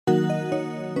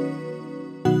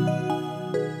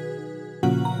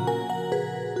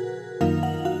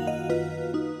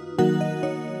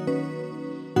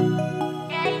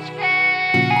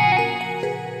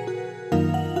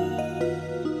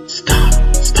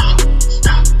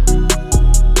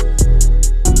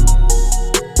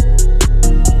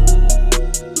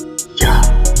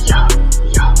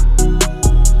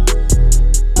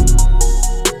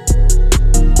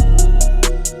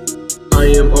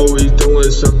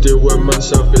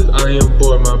I am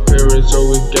bored. My parents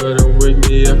always gotta wake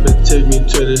me up and take me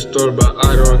to the store, but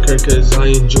I don't care cause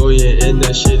I enjoy it and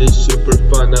that shit is super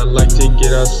fun. I like to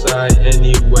get outside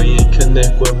anyway and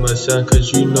connect with my son,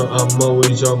 cause you know I'm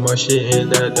always on my shit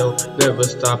and I don't never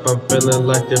stop. I'm feeling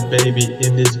like the baby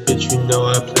in this bitch, you know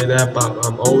I play that pop.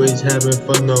 I'm always having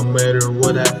fun no matter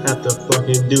what I have to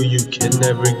fucking do. You can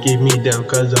never get me down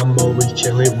cause I'm always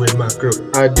chilling with my crew.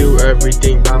 I do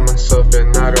everything by myself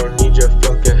and I don't need your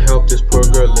fucking help. This poor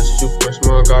girl is super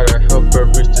small, gotta help her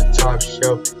reach the top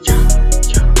shelf.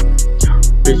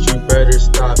 Bitch, you better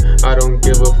stop. I don't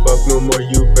give a fuck no more,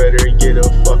 you better get a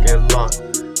fucking lock.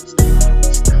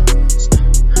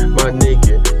 My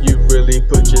nigga, you really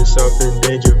put yourself in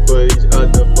danger for these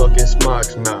other fucking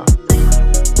smocks. Nah,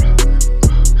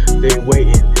 they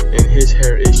waiting and his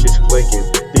hair is just flaking.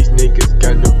 These niggas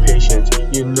got no patience,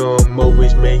 you know I'm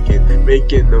always making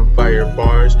them fire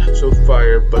bars. So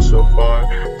fire but so far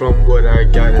from what I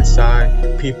got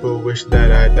inside. People wish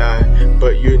that I die,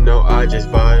 but you know I just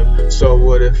vibe. So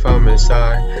what if I'm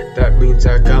inside? That means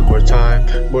I got more time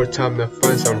to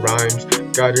find some rhymes.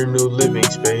 Got a new living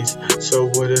space, so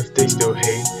what if they still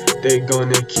hate? They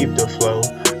gonna keep the flow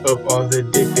of all the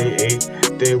dick they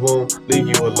ate. They won't leave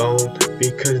you alone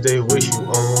because they wish you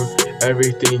own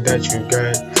everything that you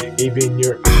got, even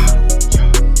your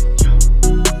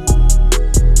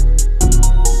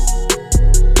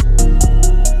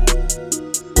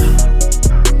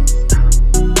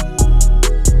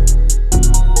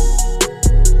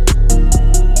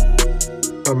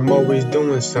I'm always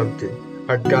doing something,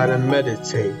 I gotta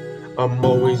meditate. I'm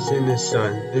always in the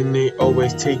sun, then they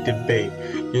always take the bait.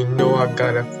 You know I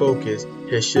gotta focus,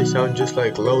 his shit sound just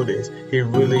like Lotus. He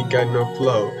really got no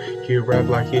flow, he rap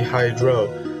like he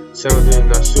hydro. Sounding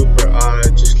not super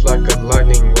odd, just like a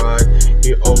lightning rod.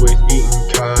 He always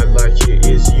eating cod like he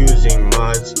is using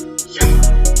mods.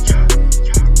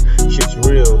 Shit's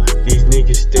real, these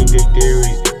niggas think they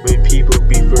theories when people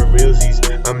be for realsies.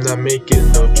 I'm not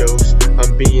making no jokes,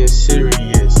 I'm being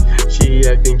serious. She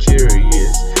acting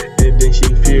curious, and then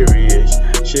she furious.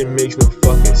 Shit makes no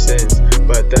fucking sense,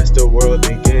 but that's the world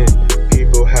again.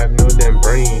 People have no damn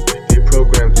brain, they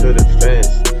programmed to the fence.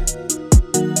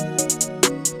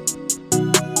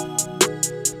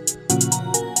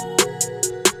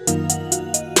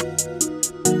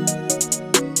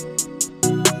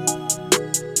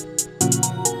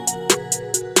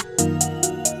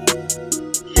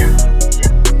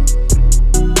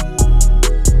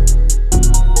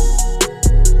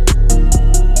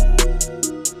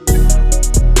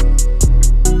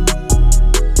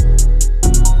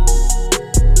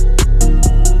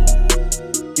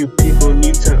 You people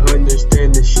need to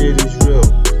understand this shit is real.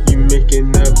 You making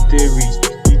up theories,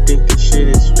 you think this shit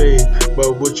is fake,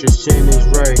 but what you're saying is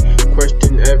right.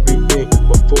 Question everything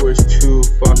before it's too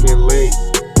fucking late.